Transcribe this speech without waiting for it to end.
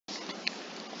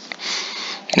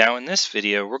Now in this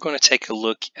video, we're going to take a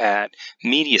look at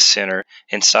Media Center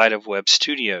inside of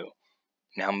WebStudio.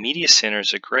 Now Media Center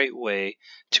is a great way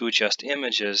to adjust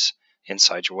images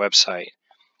inside your website.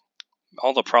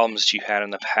 All the problems that you had in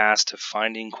the past of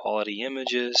finding quality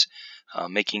images,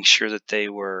 making sure that they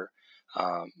were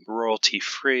royalty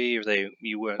free, or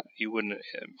you wouldn't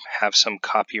have some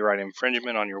copyright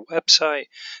infringement on your website,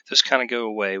 those kind of go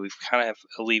away. We've kind of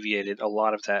alleviated a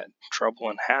lot of that trouble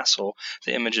and hassle.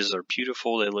 The images are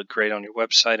beautiful, they look great on your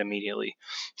website immediately.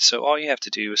 So all you have to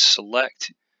do is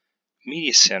select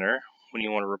Media Center when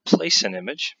you want to replace an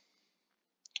image.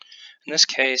 In this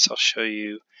case, I'll show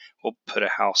you, we'll put a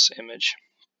house image.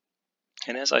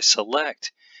 And as I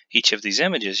select each of these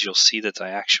images, you'll see that the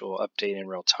actual update in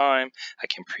real time. I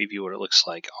can preview what it looks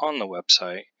like on the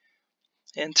website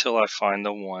until I find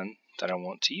the one that I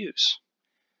want to use.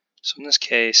 So in this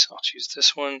case, I'll choose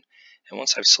this one. And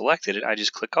once I've selected it, I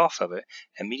just click off of it.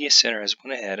 And Media Center has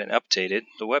went ahead and updated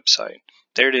the website.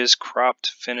 There it is, cropped,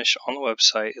 finished on the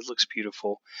website. It looks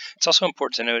beautiful. It's also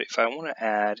important to note if I want to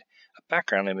add a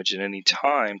background image at any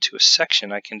time to a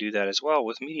section, I can do that as well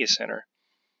with Media Center.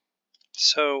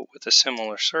 So with a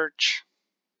similar search,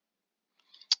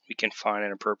 we can find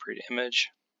an appropriate image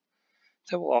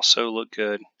that will also look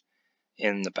good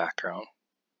in the background.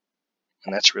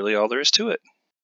 And that's really all there is to it.